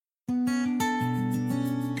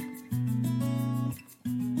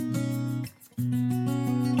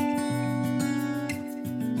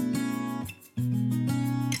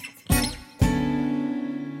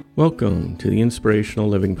Welcome to the Inspirational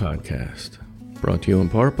Living Podcast, brought to you in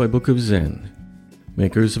part by Book of Zen,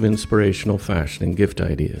 makers of inspirational fashion and gift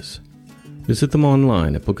ideas. Visit them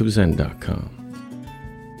online at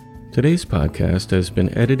bookofzen.com. Today's podcast has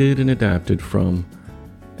been edited and adapted from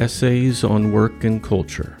Essays on Work and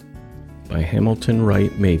Culture by Hamilton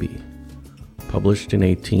Wright Mabie, published in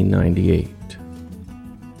 1898.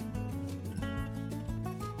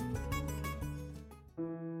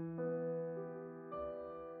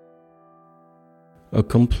 A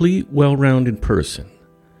complete, well-rounded person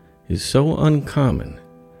is so uncommon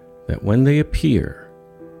that when they appear,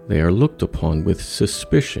 they are looked upon with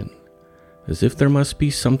suspicion, as if there must be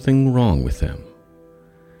something wrong with them.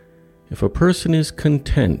 If a person is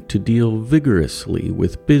content to deal vigorously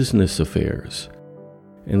with business affairs,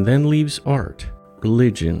 and then leaves art,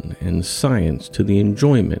 religion, and science to the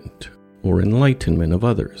enjoyment or enlightenment of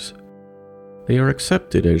others, they are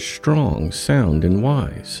accepted as strong, sound, and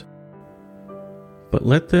wise. But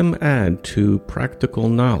let them add to practical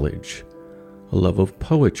knowledge a love of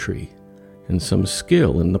poetry and some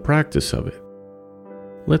skill in the practice of it.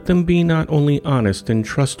 Let them be not only honest and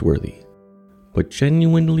trustworthy, but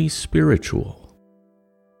genuinely spiritual.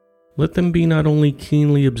 Let them be not only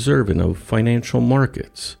keenly observant of financial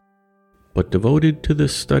markets, but devoted to the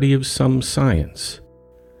study of some science,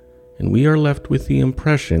 and we are left with the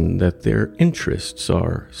impression that their interests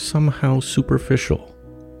are somehow superficial.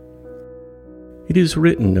 It is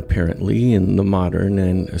written, apparently, in the modern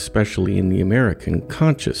and especially in the American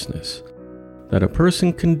consciousness that a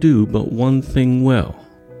person can do but one thing well.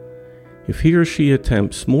 If he or she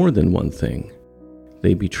attempts more than one thing,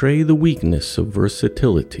 they betray the weakness of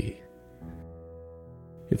versatility.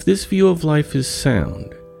 If this view of life is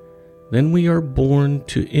sound, then we are born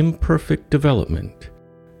to imperfect development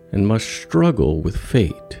and must struggle with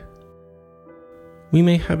fate. We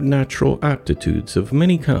may have natural aptitudes of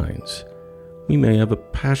many kinds. We may have a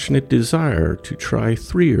passionate desire to try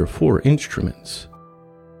 3 or 4 instruments.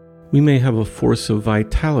 We may have a force of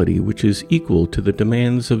vitality which is equal to the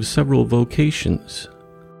demands of several vocations.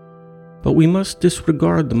 But we must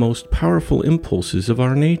disregard the most powerful impulses of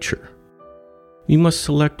our nature. We must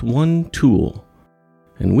select one tool,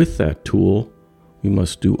 and with that tool, we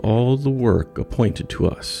must do all the work appointed to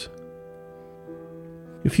us.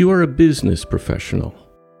 If you are a business professional,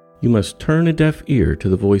 you must turn a deaf ear to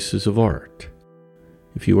the voices of art.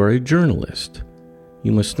 If you are a journalist,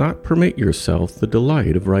 you must not permit yourself the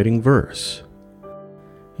delight of writing verse.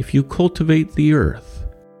 If you cultivate the earth,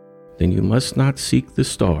 then you must not seek the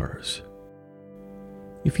stars.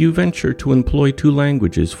 If you venture to employ 2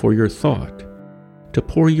 languages for your thought, to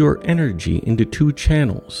pour your energy into 2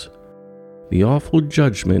 channels, the awful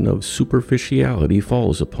judgment of superficiality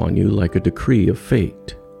falls upon you like a decree of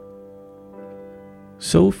fate.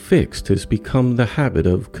 So fixed has become the habit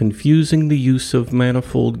of confusing the use of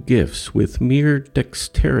manifold gifts with mere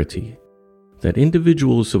dexterity that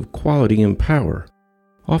individuals of quality and power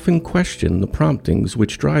often question the promptings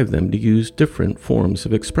which drive them to use different forms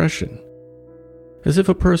of expression, as if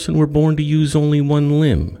a person were born to use only one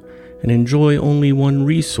limb and enjoy only one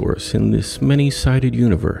resource in this many-sided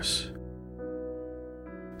universe.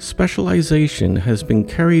 Specialization has been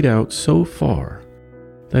carried out so far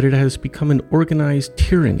that it has become an organized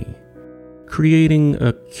tyranny, creating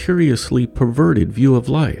a curiously perverted view of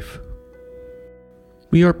life.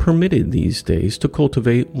 We are permitted these days to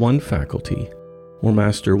cultivate one faculty or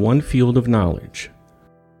master one field of knowledge,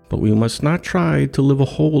 but we must not try to live a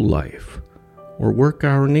whole life or work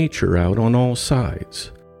our nature out on all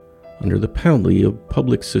sides, under the penalty of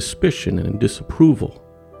public suspicion and disapproval.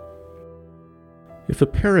 If a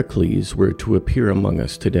Pericles were to appear among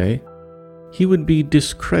us today, he would be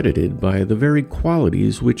discredited by the very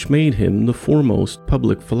qualities which made him the foremost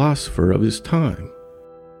public philosopher of his time,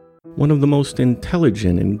 one of the most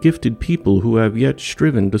intelligent and gifted people who have yet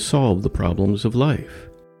striven to solve the problems of life.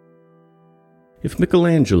 If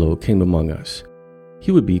Michelangelo came among us,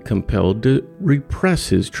 he would be compelled to repress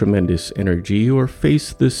his tremendous energy or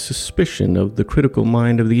face the suspicion of the critical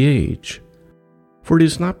mind of the age, for it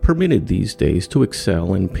is not permitted these days to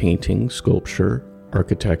excel in painting, sculpture,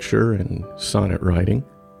 architecture, and sonnet writing.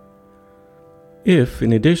 If,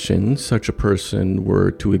 in addition, such a person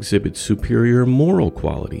were to exhibit superior moral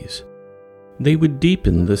qualities, they would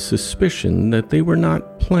deepen the suspicion that they were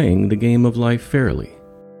not playing the game of life fairly.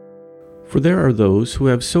 For there are those who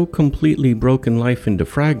have so completely broken life into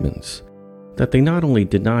fragments that they not only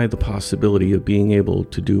deny the possibility of being able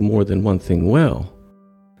to do more than one thing well,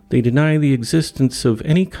 they deny the existence of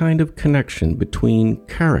any kind of connection between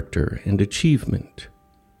character and achievement.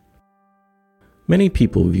 Many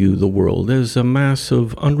people view the world as a mass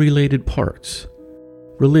of unrelated parts,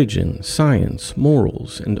 religion, science,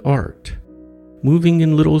 morals, and art, moving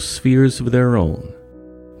in little spheres of their own,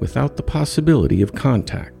 without the possibility of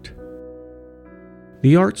contact.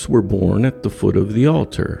 The arts were born at the foot of the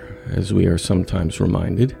altar, as we are sometimes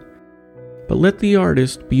reminded, but let the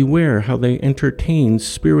artist beware how they entertain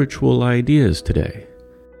spiritual ideas today.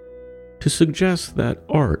 To suggest that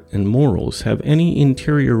art and morals have any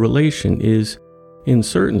interior relation is, in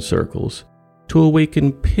certain circles, to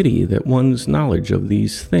awaken pity that one's knowledge of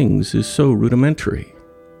these things is so rudimentary.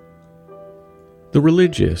 The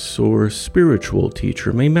religious or spiritual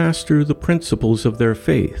teacher may master the principles of their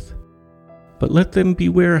faith, but let them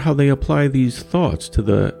beware how they apply these thoughts to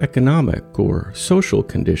the economic or social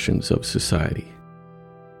conditions of society.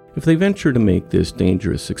 If they venture to make this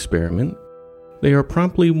dangerous experiment, they are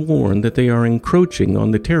promptly warned that they are encroaching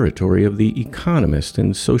on the territory of the economist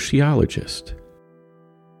and sociologist.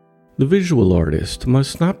 The visual artist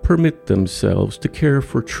must not permit themselves to care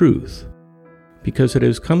for truth, because it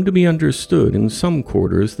has come to be understood in some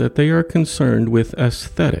quarters that they are concerned with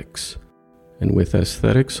aesthetics, and with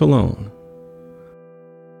aesthetics alone.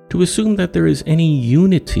 To assume that there is any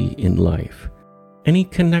unity in life, any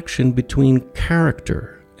connection between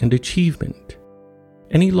character and achievement,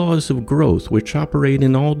 any laws of growth which operate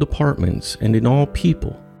in all departments and in all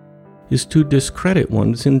people, is to discredit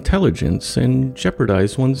one's intelligence and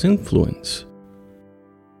jeopardize one's influence.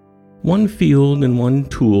 One field and one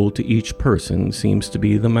tool to each person seems to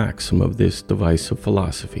be the maxim of this divisive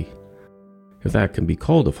philosophy, if that can be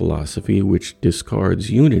called a philosophy which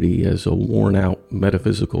discards unity as a worn-out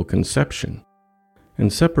metaphysical conception,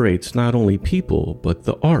 and separates not only people but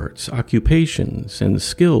the arts, occupations, and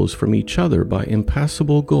skills from each other by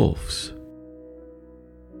impassable gulfs.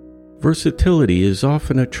 Versatility is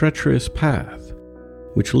often a treacherous path,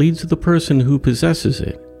 which leads the person who possesses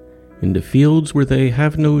it into fields where they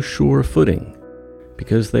have no sure footing,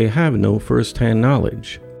 because they have no first-hand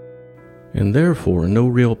knowledge, and therefore no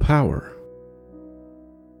real power.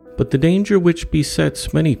 But the danger which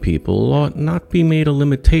besets many people ought not be made a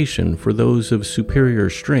limitation for those of superior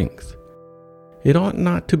strength. It ought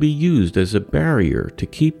not to be used as a barrier to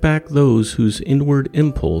keep back those whose inward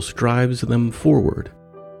impulse drives them forward,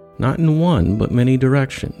 not in one but many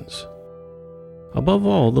directions. Above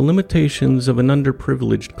all, the limitations of an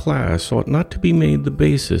underprivileged class ought not to be made the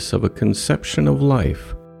basis of a conception of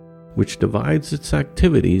life which divides its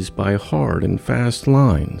activities by hard and fast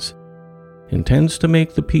lines, and tends to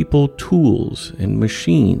make the people tools and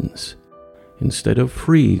machines instead of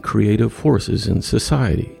free creative forces in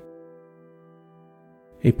society.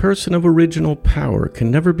 A person of original power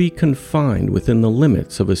can never be confined within the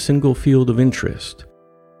limits of a single field of interest,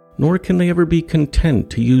 nor can they ever be content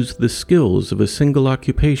to use the skills of a single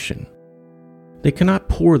occupation. They cannot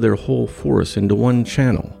pour their whole force into one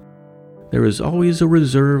channel. There is always a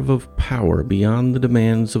reserve of power beyond the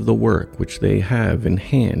demands of the work which they have in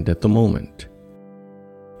hand at the moment.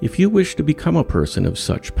 If you wish to become a person of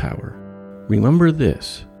such power, remember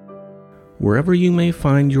this: wherever you may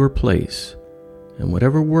find your place, and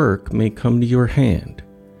whatever work may come to your hand,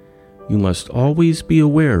 you must always be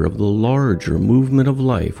aware of the larger movement of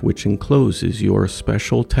life which encloses your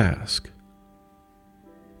special task.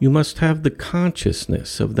 You must have the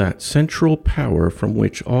consciousness of that central power from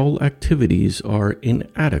which all activities are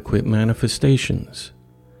inadequate manifestations.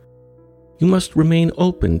 You must remain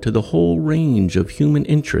open to the whole range of human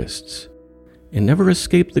interests, and never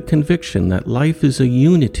escape the conviction that life is a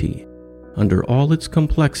unity under all its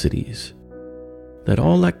complexities, that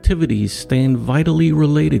all activities stand vitally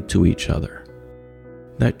related to each other,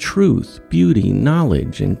 that truth, beauty,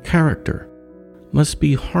 knowledge, and character must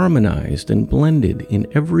be harmonized and blended in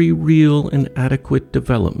every real and adequate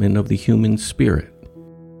development of the human spirit.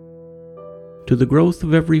 To the growth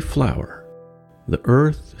of every flower, the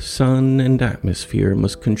earth, sun, and atmosphere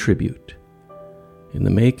must contribute. In the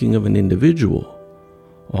making of an individual,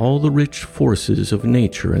 all the rich forces of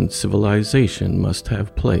nature and civilization must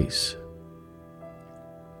have place.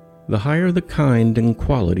 The higher the kind and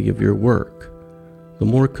quality of your work, the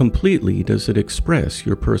more completely does it express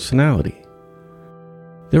your personality.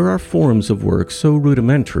 There are forms of work so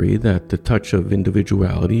rudimentary that the touch of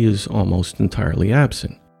individuality is almost entirely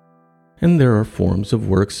absent, and there are forms of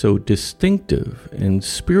work so distinctive and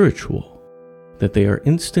spiritual that they are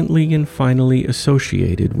instantly and finally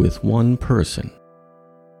associated with one person.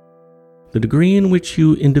 The degree in which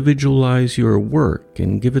you individualize your work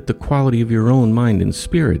and give it the quality of your own mind and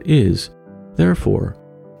spirit is, therefore,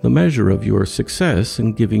 the measure of your success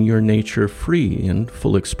in giving your nature free and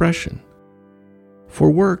full expression. For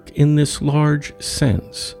work in this large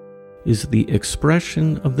sense is the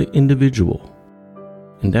expression of the individual,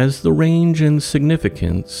 And as the range and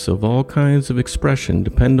significance of all kinds of expression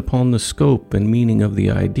depend upon the scope and meaning of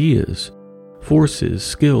the ideas, forces,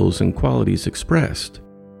 skills, and qualities expressed,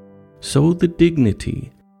 so the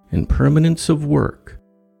dignity and permanence of work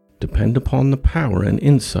depend upon the power and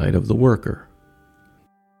insight of the worker.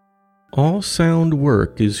 All sound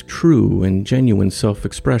work is true and genuine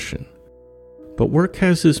self-expression, but work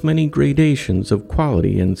has as many gradations of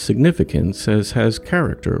quality and significance as has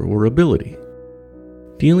character or ability.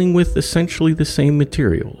 Dealing with essentially the same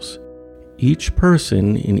materials, each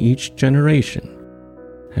person in each generation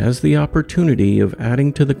has the opportunity of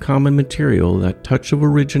adding to the common material that touch of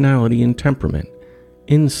originality and temperament,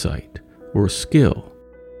 insight, or skill,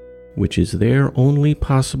 which is their only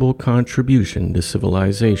possible contribution to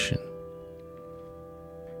civilization.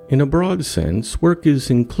 In a broad sense, work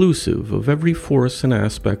is inclusive of every force and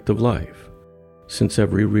aspect of life, since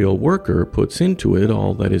every real worker puts into it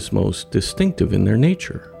all that is most distinctive in their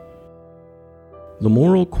nature. The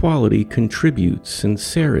moral quality contributes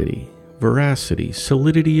sincerity, veracity,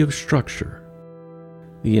 solidity of structure.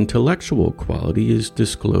 The intellectual quality is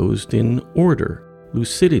disclosed in order,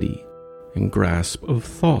 lucidity, and grasp of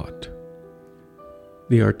thought.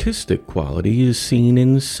 The artistic quality is seen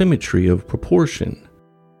in symmetry of proportion,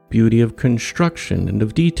 beauty of construction and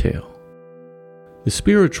of detail. The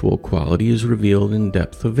spiritual quality is revealed in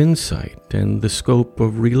depth of insight and the scope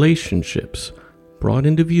of relationships brought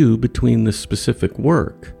into view between the specific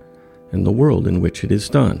work and the world in which it is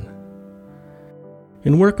done.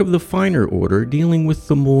 In work of the finer order dealing with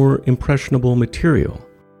the more impressionable material,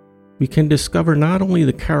 we can discover not only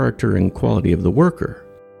the character and quality of the worker,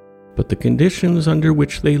 but the conditions under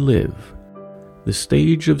which they live, the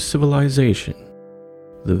stage of civilization,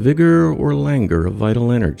 the vigor or languor of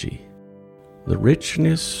vital energy, the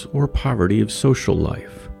richness or poverty of social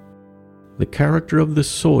life, the character of the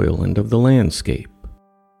soil and of the landscape,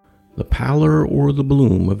 the pallor or the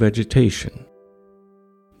bloom of vegetation,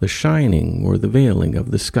 the shining or the veiling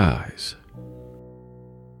of the skies.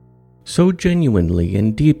 So genuinely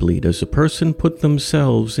and deeply does a person put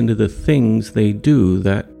themselves into the things they do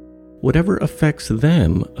that whatever affects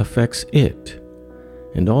them affects it,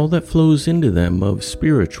 and all that flows into them of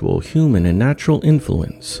spiritual, human, and natural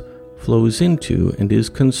influence flows into and is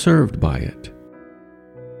conserved by it.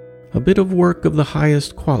 A bit of work of the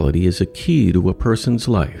highest quality is a key to a person's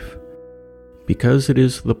life, because it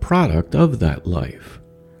is the product of that life,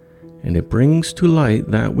 and it brings to light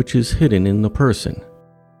that which is hidden in the person,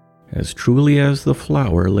 as truly as the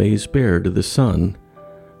flower lays bare to the sun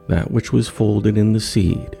that which was folded in the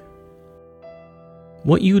seed.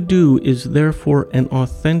 What you do is therefore an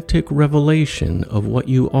authentic revelation of what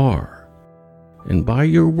you are, and by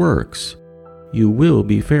your works you will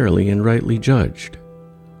be fairly and rightly judged.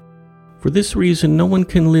 For this reason, no one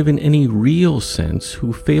can live in any real sense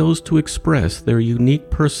who fails to express their unique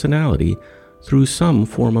personality through some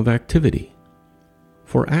form of activity.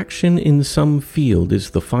 For action in some field is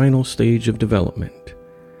the final stage of development,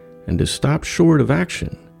 and to stop short of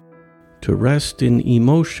action, to rest in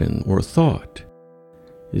emotion or thought,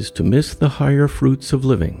 is to miss the higher fruits of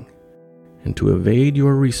living, and to evade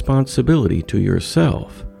your responsibility to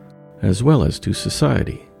yourself as well as to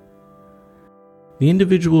society. The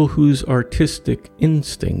individual whose artistic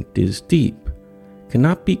instinct is deep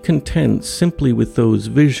cannot be content simply with those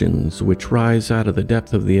visions which rise out of the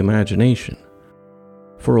depth of the imagination,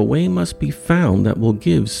 for a way must be found that will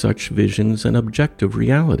give such visions an objective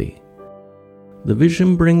reality. The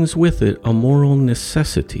vision brings with it a moral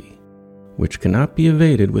necessity, which cannot be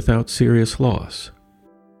evaded without serious loss.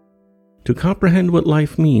 To comprehend what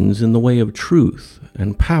life means in the way of truth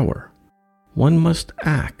and power, one must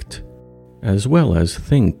act as well as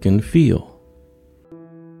think and feel.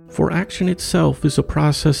 For action itself is a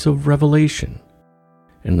process of revelation,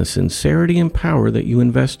 and the sincerity and power that you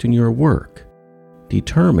invest in your work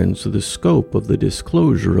determines the scope of the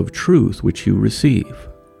disclosure of truth which you receive.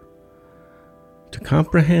 To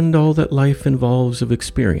comprehend all that life involves of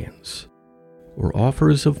experience, or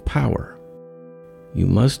offers of power, you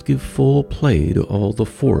must give full play to all the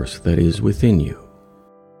force that is within you.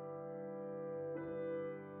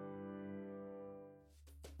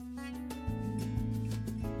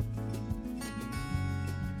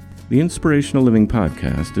 The Inspirational Living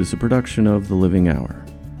Podcast is a production of The Living Hour.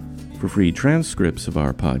 For free transcripts of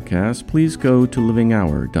our podcast, please go to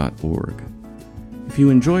livinghour.org. If you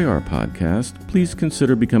enjoy our podcast, please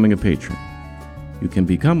consider becoming a patron. You can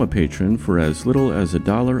become a patron for as little as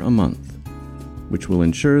 $1 a month, which will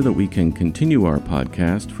ensure that we can continue our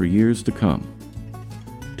podcast for years to come.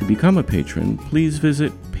 To become a patron, please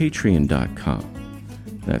visit patreon.com.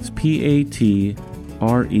 That's patreon.com.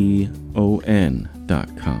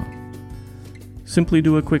 patreon.com. Simply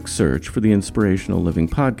do a quick search for the Inspirational Living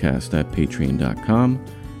Podcast at patreon.com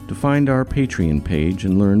to find our Patreon page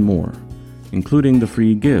and learn more, including the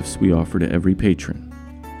free gifts we offer to every patron.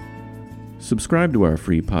 Subscribe to our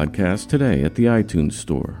free podcast today at the iTunes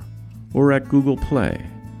Store, or at Google Play,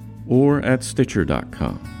 or at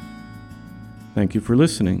Stitcher.com. Thank you for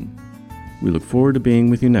listening. We look forward to being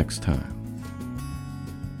with you next time.